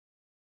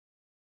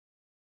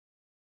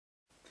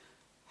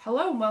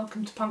Hello and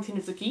welcome to Pantheon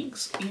of the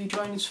Geeks. You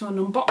join us for an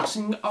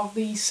unboxing of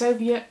the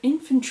Soviet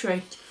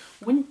Infantry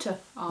Winter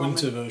Army.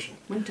 Winter version.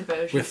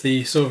 With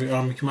the Soviet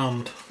Army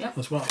Command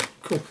as well.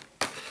 Cool.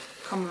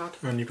 Comrade.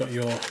 And you've got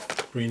your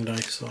green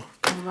dice, so.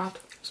 Comrade.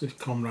 So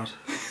Comrade.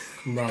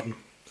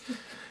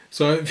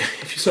 So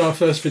if you saw our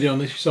first video on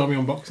this, you saw me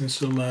unboxing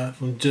some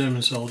from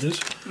German soldiers.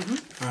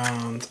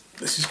 And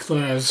this is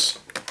Clare's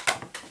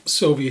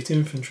Soviet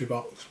Infantry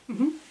box.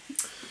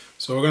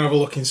 So we're going to have a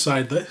look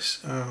inside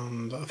this,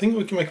 and I think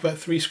we can make about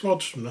 3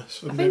 squads from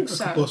this. I think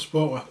so. A couple of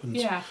sport weapons.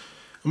 Yeah.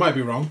 I might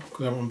be wrong,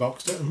 because I haven't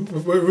unboxed it.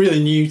 We're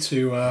really new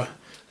to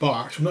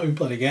Potg. We've not even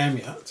played a game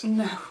yet.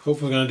 No.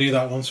 Hopefully we're going to do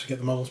that once we get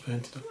the models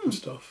painted up and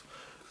stuff.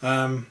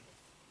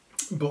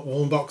 But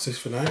we'll unbox this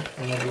for now,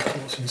 and have a look at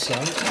what's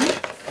inside.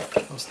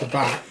 That's the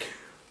back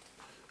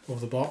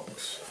of the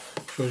box.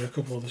 Shows you a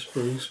couple of the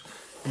sprues.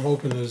 I'm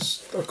hoping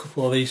there's a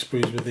couple of these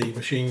sprues with the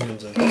machine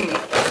guns in.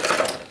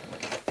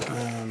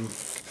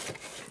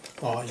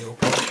 Oh, you're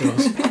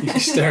probably you're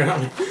staring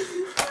at me.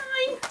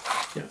 Fine.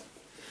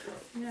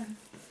 Yeah.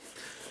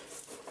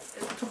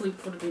 It probably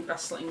would be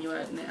best letting you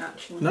open it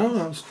actually. No,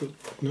 that's good.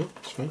 No,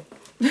 it's fine.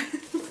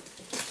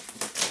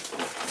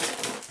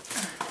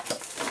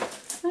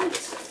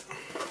 Thanks.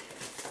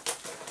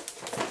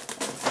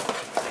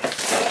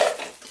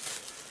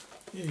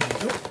 Here you go.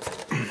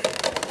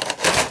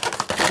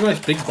 It's a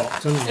nice big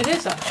box, isn't it? It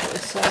is actually,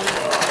 so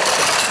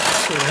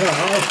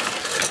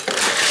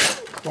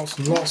lots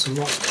and lots and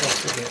lots of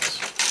plastic bits.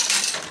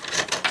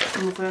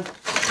 another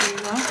sprue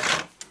there.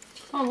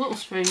 Oh, little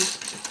sprues.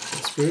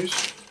 Sprues.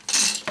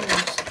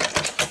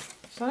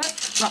 Is that it?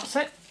 That's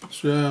it.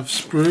 So we have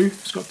sprue.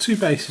 It's got 2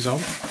 bases on.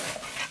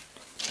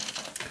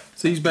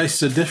 So these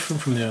bases are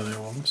different from the earlier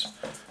ones.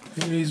 I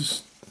think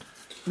these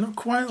are not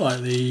quite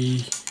like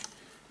the...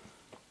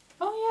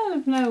 Oh yeah,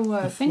 there's no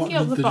thingy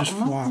at the bottom.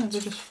 No,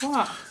 they're just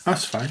flat.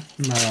 That's fine,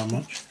 not that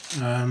much.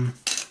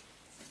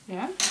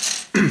 Yeah.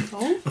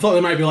 Cool. I thought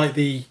they might be like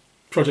the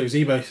Project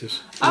Z bases.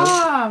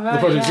 Ah, right. The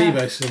Project Z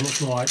bases are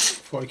much more like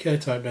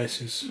 40k type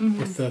bases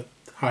with the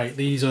height.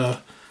 These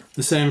are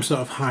the same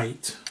sort of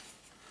height.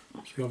 So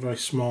you've got very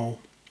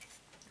small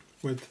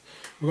width.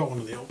 We've got one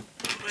of the old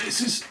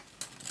bases.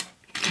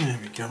 There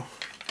we go.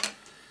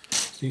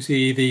 So you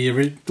see the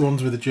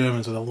ones with the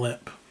Germans are the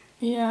lip.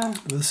 Yeah.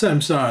 They're the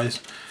same size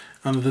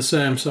and they're the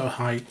same sort of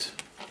height.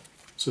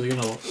 So they're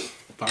going to look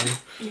bang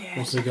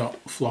once they've got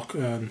flock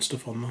and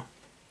stuff on there.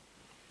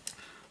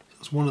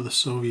 That's one of the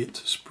Soviet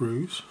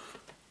sprues.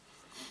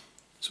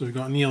 So we've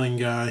got a kneeling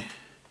guy,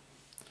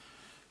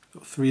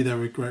 got 3 there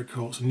with great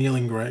coats, a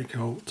kneeling great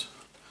coat,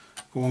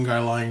 got 1 guy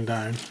lying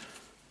down,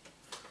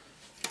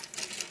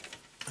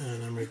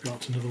 and then we've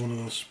got another one of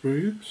those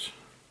sprues,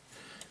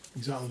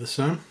 exactly the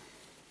same.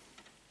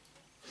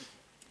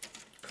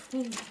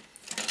 Cool.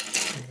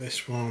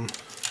 This one,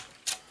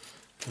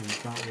 and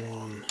that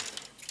one,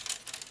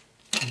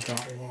 and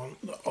that one,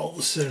 they're all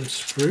the same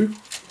sprue.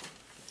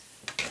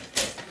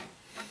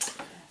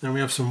 Then we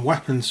have some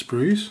weapon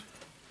sprues.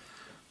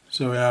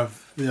 So we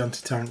have the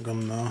anti-tank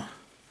gun there, a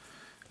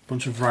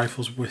bunch of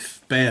rifles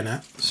with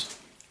bayonets.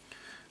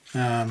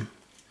 Something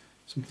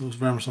that looks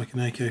very much like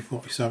an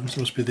AK-47, so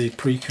must be the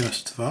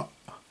precursor to that.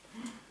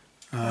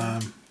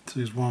 So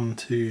there's 1,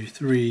 2,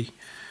 3,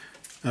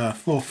 4,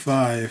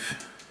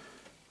 5.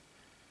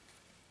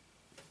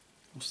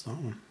 What's that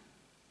one?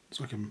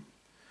 It's like a...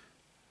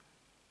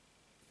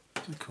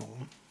 What's it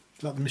called?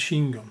 Is that the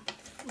machine gun?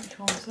 Which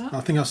one's that?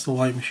 I think that's the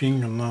light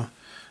machine gun there.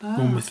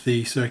 One with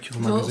the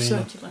circular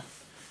magazine. Circular.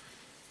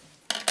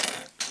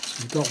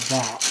 So we've got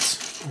that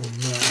on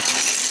there.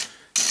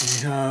 And we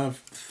have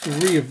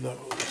 3 of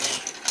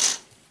those.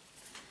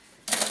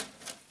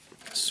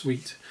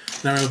 Sweet.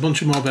 Now we have a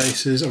bunch of more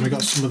bases, and we've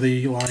got some of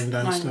the lying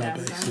down style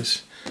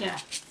bases. Yeah.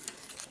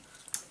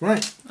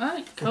 Right.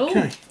 Right, cool.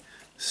 Okay.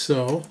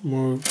 So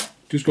we'll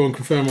just go and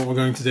confirm what we're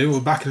going to do.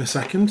 We're back in a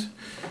second.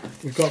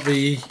 We've got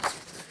the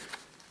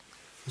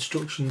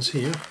instructions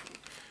here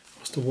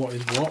as to what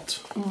is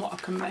what. And what I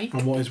can make.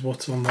 And what is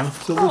what on there.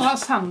 So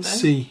that's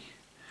handy.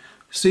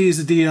 C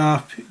is the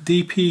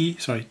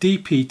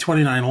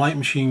DP29 light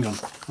machine gun.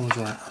 I was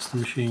right, that's the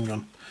machine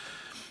gun.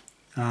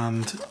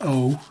 And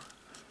O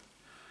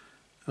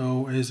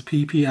is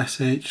the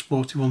PPSH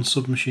 41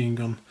 submachine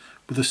gun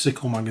with a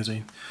sickle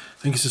magazine.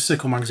 I think it's a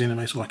sickle magazine that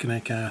makes it like an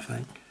AK, I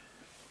think.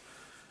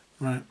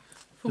 Right,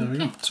 there we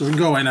go. So we can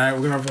go in now,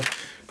 we're going to have a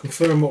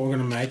confirm what we're going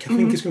to make. I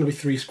think it's going to be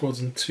 3 squads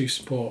and 2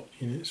 support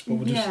units, but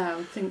we'll just I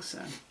would think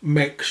so.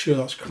 Make sure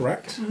that's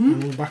correct,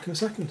 and we'll be back in a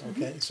second.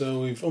 Okay,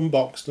 so we've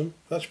unboxed them.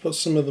 I've actually put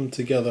some of them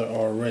together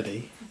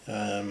already,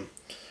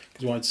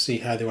 because we wanted to see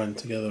how they went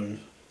together.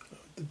 And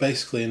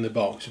basically, in the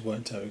box, we've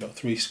worked out we've got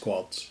 3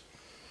 squads.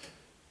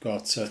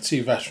 Got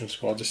 2 veteran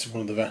squads. This is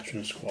one of the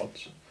veteran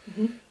squads.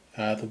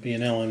 There'll be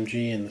an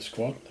LMG in the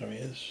squad. There he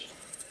is.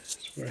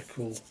 It's a very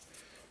cool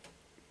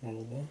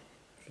model there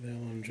for the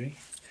LMG.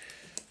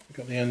 We've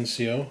got the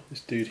NCO,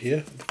 this dude here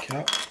with the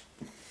cap.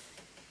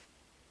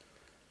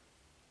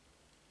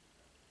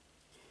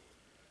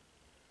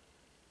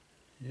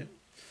 Yep.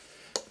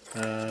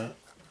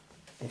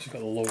 obviously got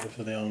the loader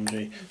for the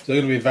LMG. So they're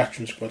going to be a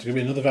veteran squad. There's going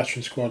to be another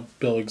veteran squad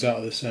built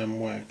exactly the same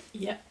way.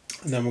 Yeah.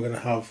 And then we're going to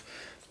have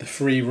the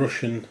free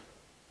Russian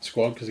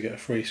squad, because they get a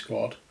free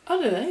squad.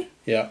 Oh, do they?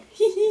 Yeah.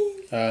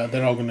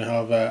 They're all going to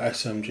have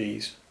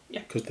SMGs.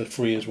 Yeah. Because they're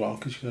free as well,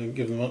 because you're going to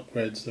give them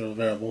upgrades that are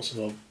available. So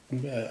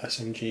they'll have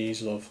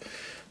SMGs, they'll have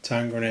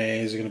tank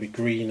grenades, they're going to be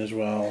green as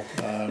well.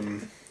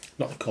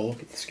 Not the colour,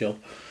 but the skill.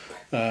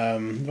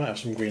 Might have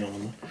some green on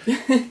them.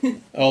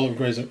 All the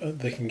upgrades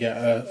they can get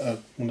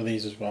one of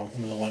these as well,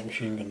 one of the light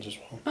machine guns as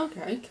well.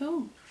 Okay,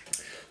 cool.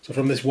 So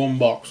from this one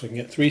box we can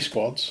get 3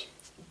 squads,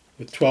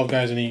 with 12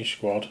 guys in each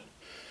squad.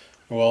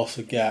 We'll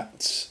also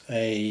get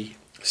a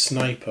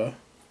sniper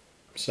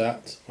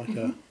set, like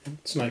a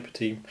sniper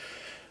team.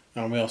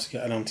 And we also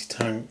get an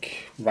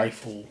anti-tank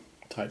rifle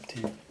type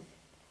team.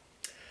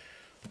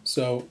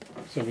 So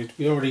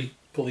we already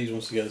put these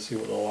ones together to see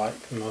what they're like.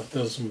 And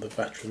those are some of the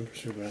veterans,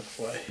 which we'll out of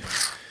the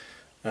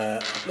way.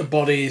 The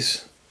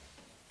bodies,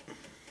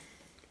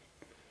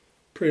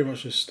 pretty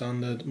much just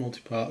standard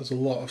multi-part. There's a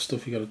lot of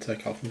stuff you got to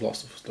take off, and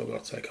lots of stuff still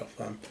got to take off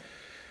them.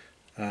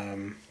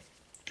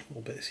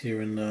 Little bits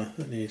here and there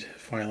that need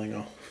filing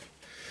off.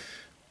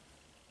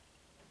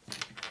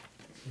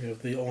 We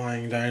have the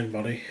lying down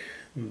body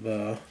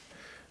there.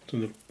 It's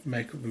going to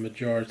make up the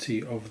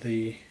majority of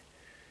the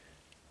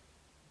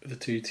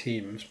 2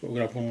 teams, but we're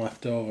going to have one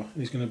left over.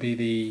 He's going to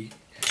be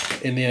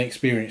in the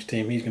inexperienced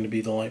team, he's going to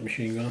be the light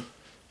machine gunner.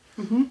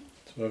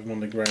 So we have him on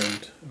the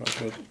ground.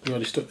 We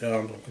already stuck the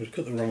arms on because we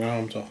cut the wrong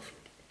arms off.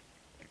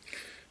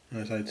 And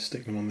I decided to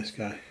stick them on this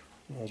guy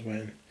while I was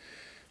waiting.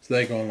 So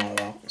they're going like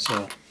that.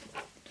 So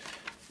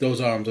those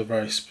arms are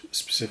very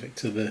specific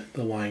to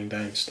the lying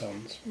down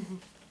stance.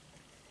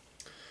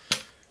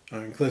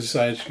 And Clare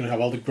decided she's going to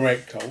have all the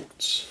great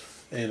coats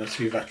in a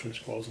 2 veteran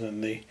squads,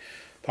 and then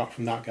apart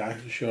from that guy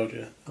who showed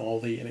you, all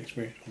the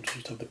inexperienced ones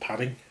just have the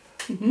padding.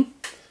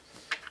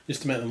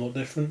 Just to make them look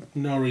different.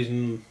 No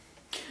reason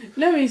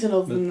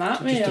other than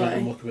that, really. Just to make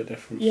them look a bit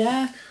different.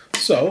 Yeah.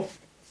 So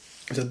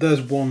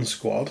there's one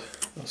squad.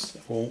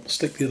 We'll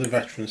stick the other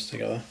veterans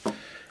together. And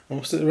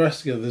we'll stick the rest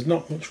together. There's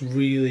not much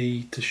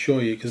really to show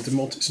you because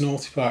it's an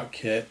multi-part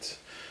kit.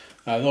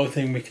 The only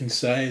thing we can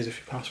say is if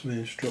you pass me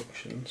the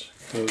instructions,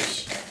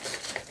 because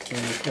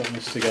when we're putting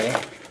this together,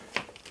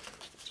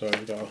 sorry,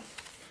 we've got a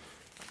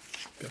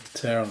bit of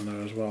tear on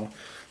there as well.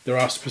 There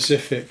are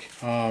specific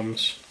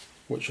arms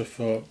which are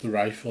for the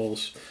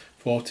rifles.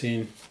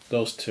 14,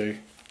 those 2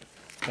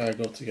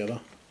 go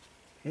together.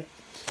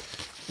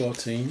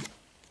 14,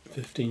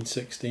 15,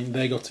 16,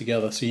 they go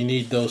together. So you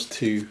need those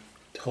 2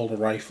 to hold a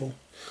rifle.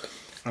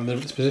 And the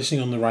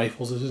positioning on the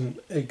rifles isn't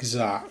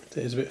exact,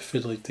 it is a bit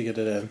fiddly to get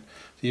it in.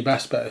 So your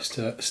best bet is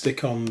to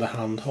stick on the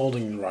hand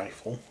holding the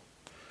rifle,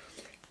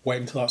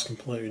 wait until that's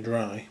completely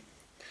dry,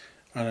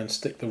 and then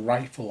stick the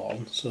rifle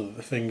on so that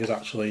the finger's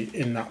actually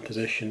in that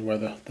position where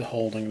they're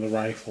holding the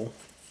rifle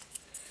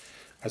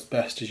as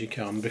best as you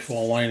can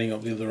before lining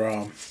up the other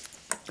arm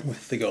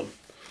with the gun.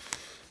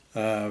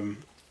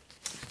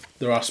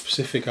 There are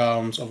specific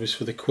arms, obviously,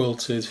 for the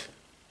quilted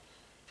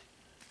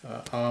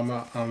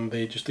armour and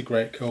just the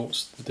great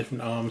coats, the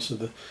different arms, so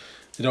they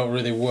don't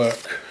really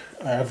work.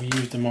 I have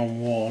used them on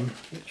one,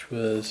 which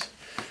was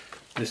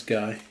this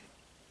guy.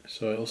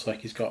 So it looks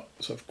like he's got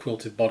sort of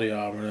quilted body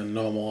armour and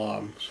normal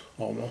arms,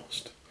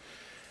 almost.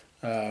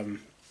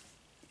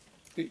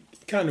 It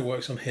kind of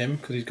works on him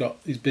because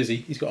he's busy.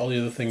 He's got all the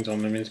other things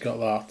on him. He's got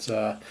that.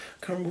 I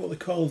can't remember what they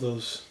call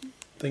those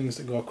things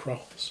that go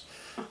across.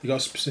 They got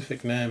a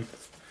specific name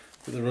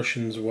that the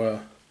Russians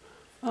wear.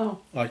 Oh.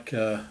 Like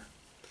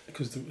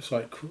because it's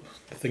like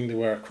the thing they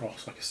wear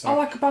across, like a sack. Oh,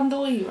 like a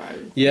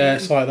bandolero. Yeah,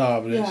 it's like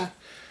that, but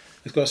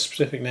it's got a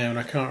specific name, and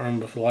I can't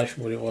remember for the life of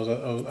me what it was.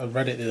 I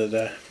read it the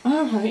other day.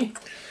 Oh, right.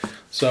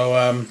 So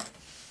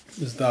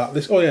there's that.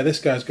 This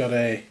guy's got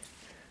a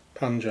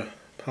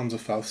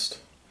Panzerfaust.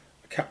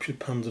 Captured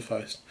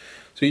Panzerfaust.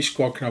 So each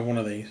squad can have one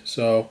of these.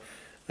 So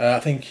I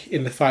think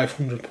in the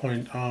 500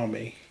 point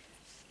army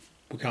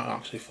we can't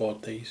actually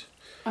afford these.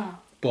 Oh.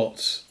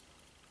 But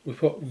we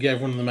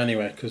gave one of them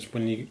anyway because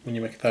when you make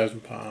a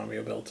 1,000 point army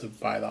you'll be able to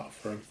buy that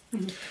for them.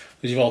 Because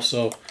you've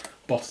also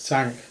bought a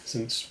tank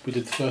since we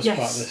did the first part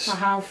of this. Yes, I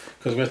have.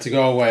 Because we had to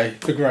go away,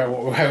 figure out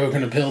how we're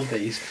going to build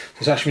these.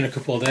 It's actually been a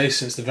couple of days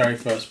since the very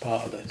first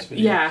part of this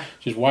video. Yeah.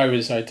 Which is why we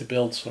decided to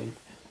build some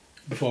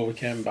before we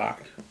came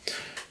back.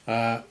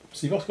 So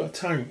you've also got a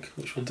tank,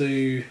 which we'll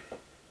do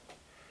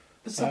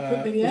a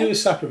separate video. We'll do a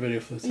separate video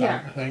for the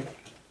tank, I think.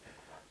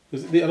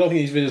 Because I don't think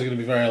these videos are going to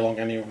be very long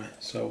anyway.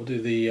 So we'll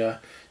do the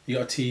you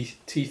got a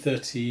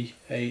T38,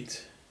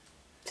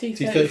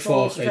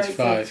 T34,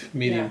 85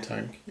 medium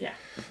tank. Yeah.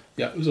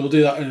 Yeah. So we'll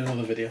do that in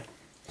another video.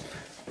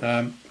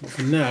 But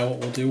for now, what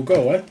we'll do, we'll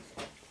go away.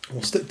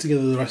 We'll stick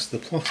together the rest of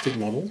the plastic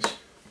models,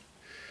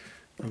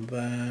 and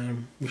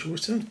then we shall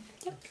return.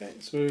 Yep. Okay.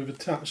 So we've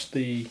attached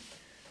the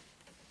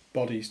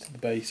bodies to the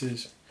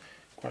bases,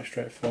 quite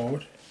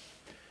straightforward.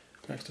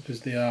 Next up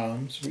is the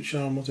arms. Which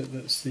arm was it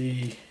that's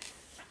this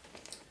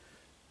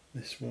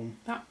one?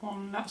 That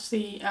one, that's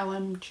the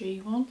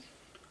LMG one.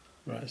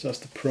 Right, so that's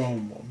the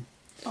Prone one.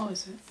 Oh,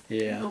 is it?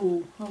 Yeah.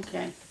 Oh,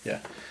 okay.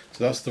 Yeah.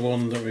 So that's the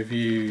one that we've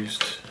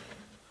used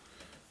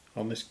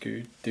on this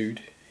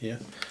dude here.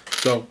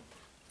 So,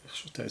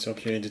 let's just take this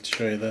opportunity to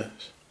show you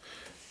this.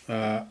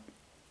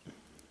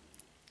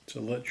 So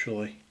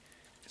literally,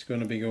 it's going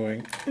to be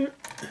going.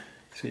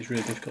 See, it's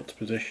really difficult to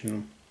position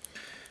them,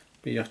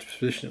 but you have to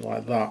position it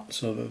like that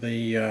so that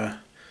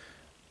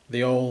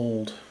the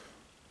old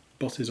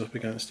butt is up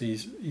against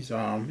his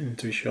arm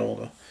into his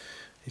shoulder.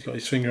 He's got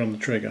his finger on the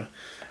trigger,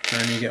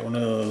 and you get one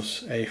of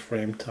those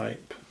A-frame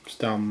type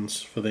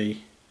stands for the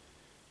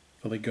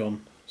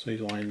gun. So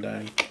he's lying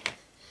down.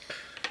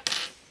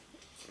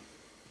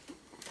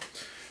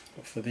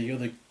 But for the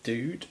other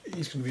dude,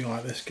 he's going to be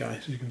like this guy,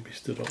 so he's going to be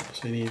stood up.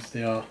 So he needs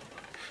I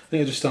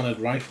think they're just standard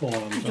rifle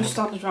arms. Just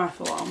standard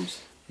rifle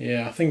arms?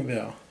 Yeah, I think they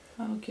are.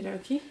 Okie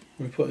dokie.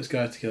 When we put this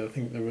guy together, I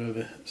think they were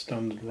the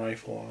standard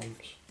rifle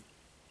arms.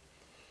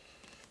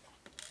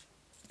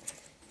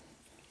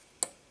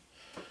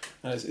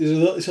 And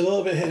it's a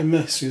little bit hit and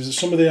miss because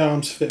some of the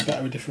arms fit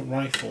better with different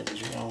rifles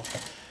as well.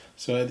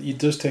 So it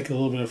does take a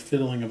little bit of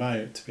fiddling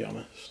about, to be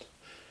honest.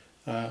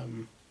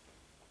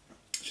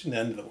 It's in the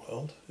end of the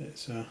world.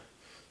 It's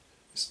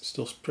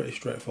still pretty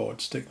straightforward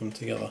to stick them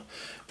together.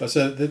 But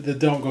so they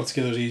don't go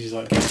together as easy as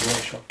like Games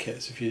Workshop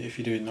kits if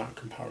you're doing that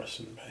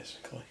comparison,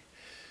 basically.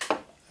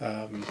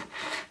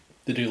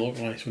 They do look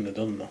nice when they're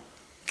done though.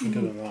 Good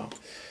than that.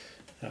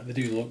 They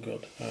do look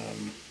good,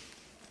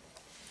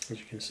 as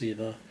you can see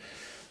there.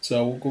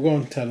 So we'll go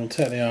on to we'll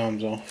take the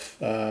arms off.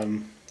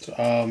 So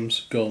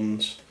arms,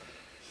 guns,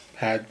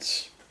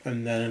 heads,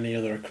 and then any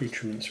other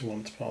accoutrements we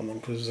want to put on them,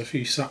 because there's a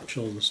few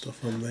satchels and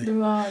stuff on there.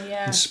 There are,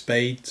 yeah. And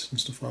spades and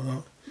stuff like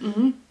that.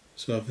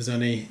 So if there's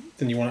any,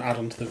 then you want to add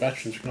on to the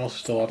veterans, we can also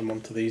still add them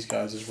onto these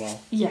guys as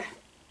well. Yeah.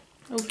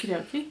 Okie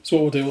dokie. So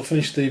what we'll do, we'll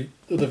finish the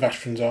other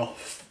veterans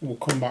off. We'll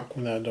come back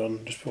when they're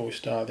done, just before we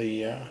start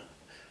the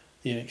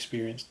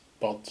inexperienced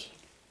bods.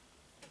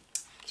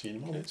 See you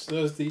in a minute. So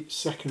there's the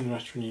second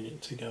veteran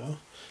unit together.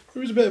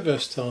 There is a bit of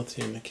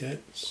versatility in the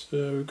kit.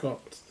 So we've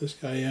got this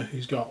guy here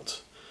who's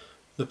got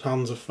the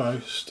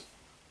Panzerfaust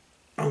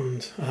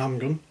and a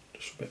handgun,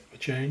 just for a bit of a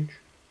change.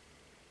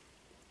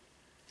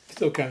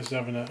 Still counts as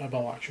having a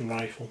bolt action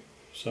rifle.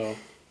 So,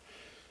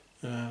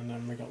 and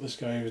then we got this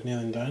guy who's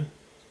kneeling down.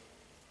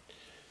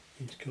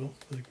 He's cool,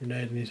 with a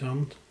grenade in his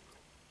hand.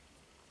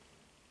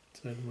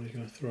 Deciding what he's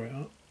going to throw it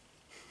at.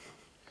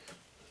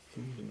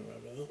 Thumbs in the way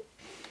about that.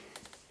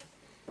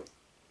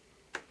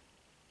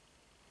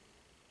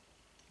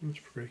 That's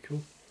pretty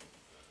cool.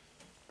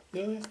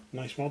 Yeah,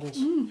 nice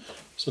models.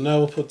 So now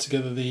we'll put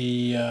together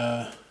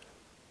the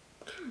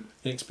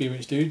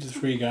inexperienced dudes, the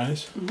three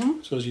guys.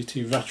 So as your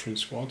two veteran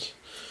squads.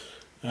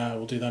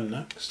 We'll do them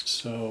next.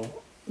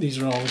 So these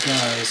are all the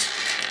guys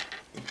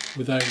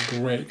without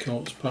great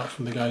coats, apart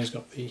from the guy who's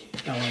got the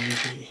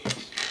LMG.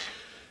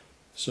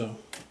 So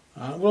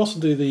we'll also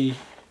do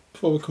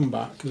before we come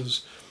back,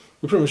 because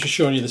we're pretty much just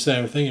showing you the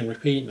same thing and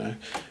repeat now.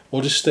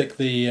 We'll just stick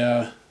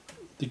the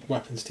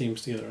weapons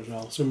teams together as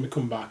well. So when we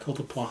come back, all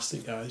the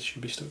plastic guys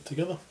should be stuck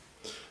together.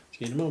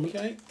 See you in a moment,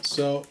 okay?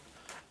 So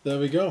there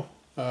we go.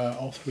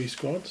 All three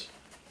squads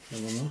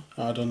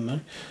are done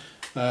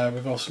now.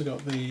 We've also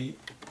got the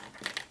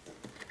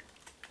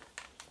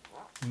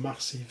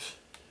massive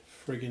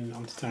friggin'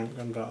 anti-tank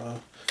gun back there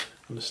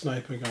and the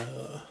sniper guy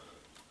there.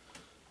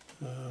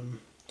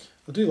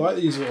 I do like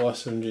these little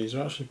SMGs,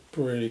 they're actually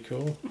pretty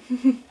cool.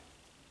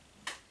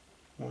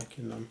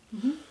 Liking them.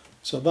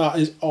 So that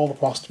is all the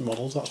plastic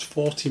models. That's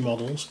 40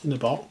 models in a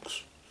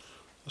box.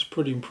 That's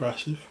pretty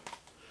impressive.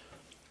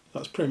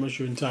 That's pretty much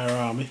your entire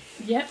army.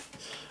 Yep.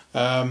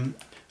 And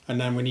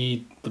then we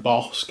need the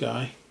boss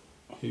guy,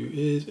 who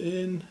is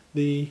in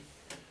the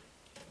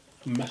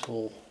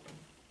metal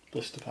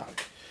blister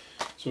pack.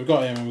 So we've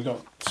got him and we've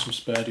got some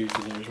spare dudes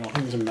in here as well. I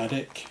think there's a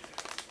medic.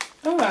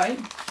 Alright.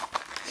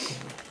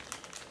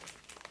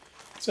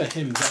 Say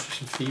him, there's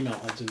actually some female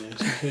heads in here.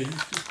 So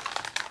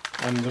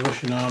and the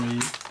Russian army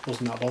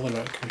wasn't that bothered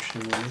about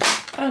commissioning women.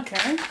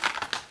 Okay.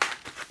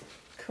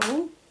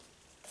 Cool.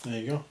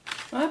 There you go.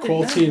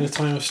 Quality in a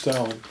time of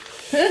Stalin.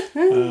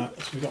 So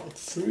we've got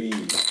 3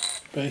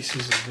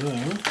 bases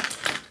there.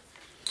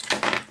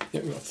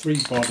 Yeah, we've got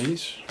 3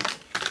 bodies.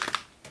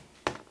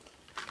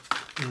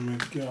 And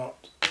we've got...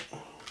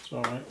 It's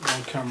alright, we're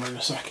on camera in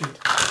a second.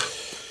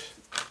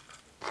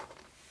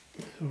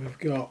 So we've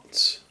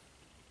got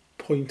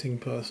pointing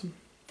person.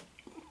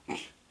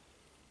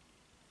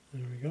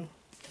 There we go.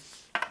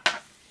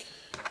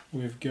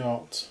 We've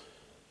got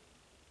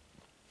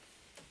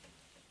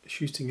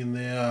shooting in the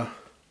air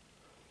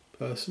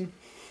person.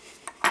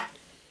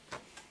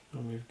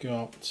 And we've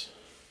got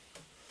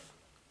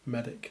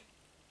medic.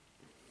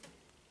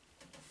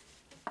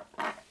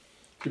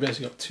 You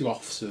basically got 2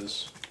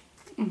 officers.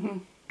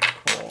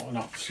 Or an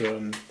officer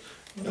and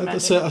I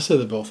say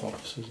they're both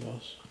officers,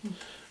 those. And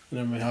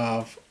then we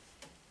have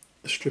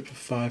a strip of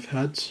 5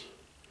 heads.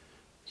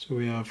 So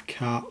we have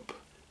cap,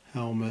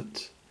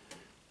 helmet,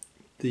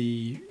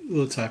 the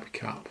other type of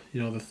cap,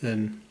 you know, the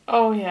thin.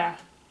 Oh yeah.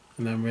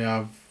 And then we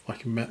have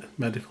like a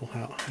medical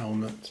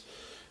helmet,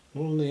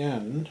 On the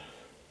end,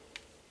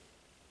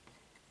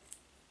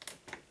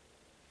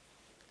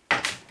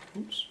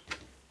 oops,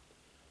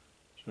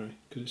 sorry,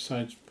 because it's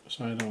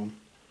side on.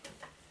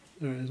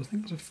 There it is. I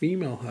think it's a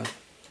female head.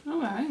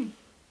 Alright.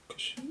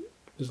 Because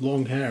there's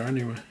long hair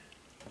anyway.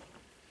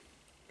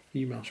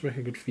 Female. She'd make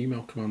a good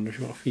female commander if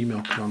you want a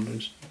female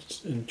commander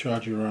in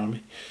charge of your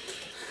army.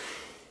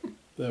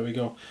 There we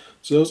go.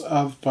 So those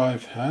are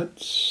 5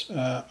 heads.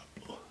 There's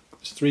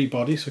 3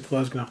 bodies, so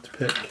Claire's going to have to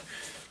pick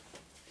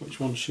which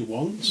one she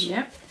wants.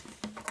 Yep.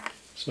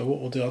 So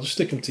what we'll do, I'll just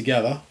stick them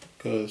together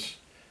because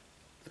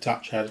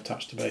attach head,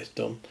 attach to base,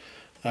 done.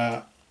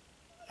 And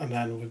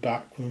then we'll be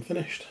back when I'm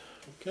finished.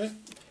 Okay,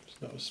 so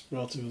that was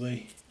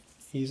relatively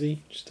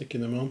easy, just sticking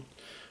them on.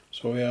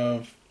 So we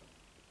have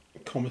a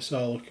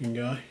commissar looking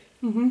guy.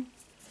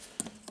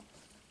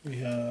 We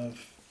have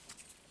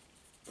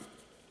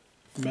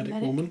a medic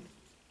woman.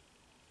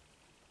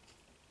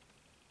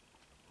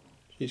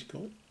 She's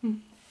cool.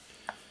 And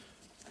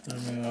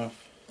we have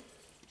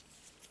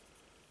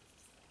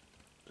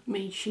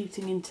me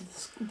shooting into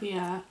the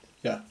air.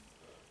 Yeah.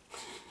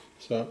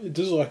 So it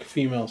does look like a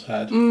female's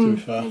head, to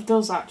be fair. It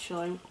does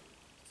actually.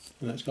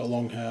 And it's got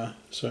long hair,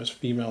 so it's a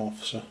female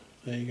officer.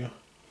 There you go.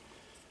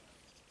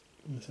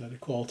 I said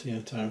equality in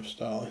a time of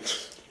Stalin.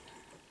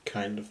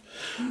 Kind of.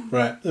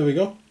 Right, there we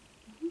go.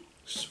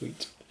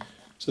 Sweet.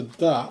 So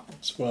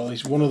that, well,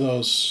 he's one of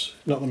those,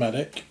 not the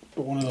medic,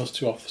 but one of those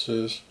 2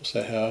 officers, we'll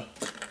say her.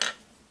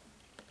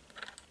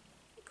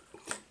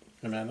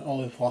 And then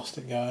all the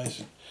plastic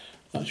guys.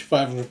 That's your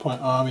 500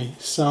 point army.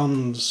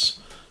 Sans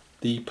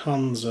the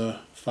Panzer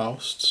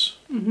Fausts,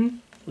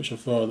 which are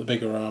for the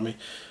bigger army.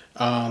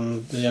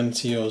 And the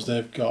NTOs,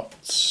 they've got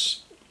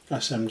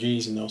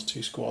SMGs in those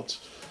 2 squads.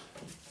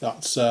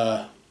 That's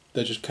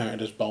they're just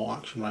counted as bolt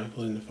action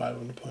rifles in the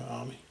 500 point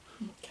army.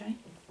 Okay.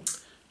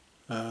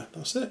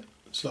 That's it.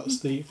 So that's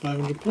the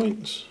 500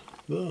 points.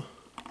 There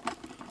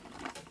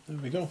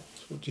we go.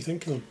 So what do you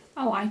think of them?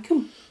 I like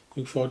them.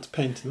 Look forward to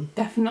painting them.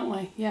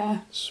 Definitely,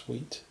 yeah.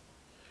 Sweet.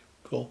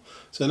 Cool.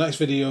 So the next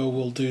video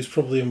we'll do is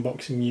probably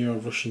unboxing your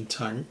Russian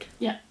tank.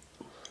 Yeah.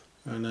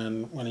 And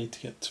then I need to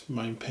get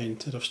mine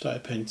painted. I've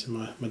started painting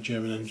my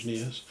German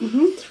engineers.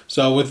 Mm-hmm.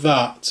 So with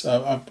that,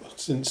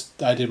 since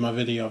I did my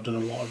video, I've done a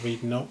lot of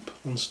reading up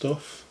on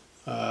stuff.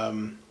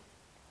 So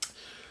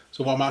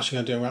what I'm actually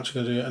going to do, I'm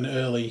actually going to do an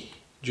early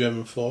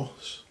German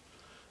force.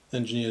 The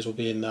engineers will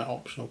be in there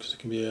optional because it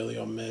can be early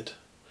or mid.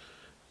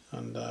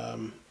 And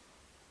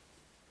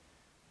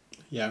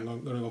yeah, I'm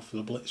going to go for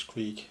the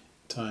Blitzkrieg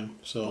time.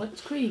 So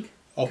Blitzkrieg.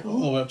 All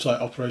the way up to like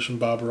Operation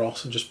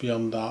Barbarossa, and just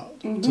beyond that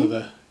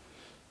to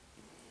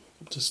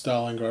up to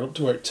Stalingrad, up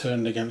to where it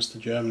turned against the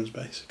Germans,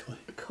 basically.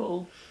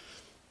 Cool.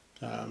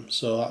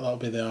 So that'll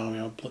be the army,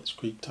 or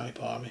Blitzkrieg type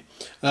army.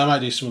 And I might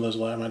do some of those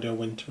later. I might do a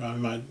winter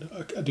army.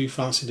 I do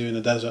fancy doing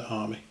a desert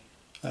army,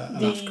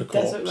 an Africa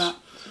Corps. Desert Rats.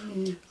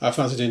 I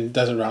fancy doing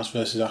desert rats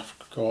versus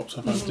Africa Corps.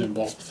 I fancy doing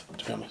both,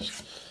 to be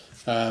honest.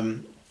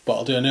 But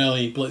I'll do an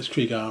early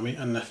Blitzkrieg army,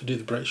 and if I do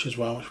the British as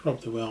well, which I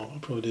probably will, I'll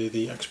probably do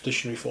the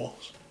Expeditionary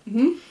Force.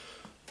 And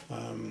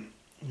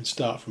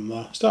start from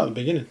there. Start at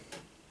the beginning,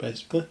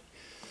 basically.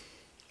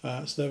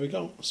 So there we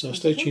go. So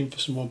stay tuned for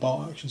some more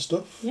bolt action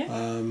stuff.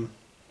 Yeah.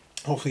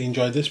 Hopefully you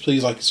enjoyed this.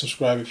 Please like and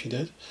subscribe if you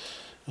did.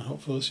 And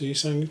hopefully we'll see you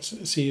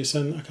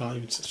soon. I can't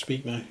even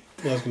speak now.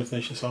 I was going to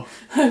finish this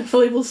off.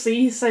 Hopefully we'll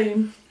see you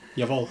soon.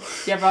 Jawohl.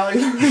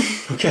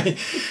 Jawohl. Okay.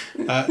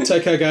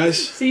 Take care,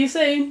 guys. See you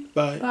soon.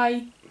 Bye.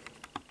 Bye.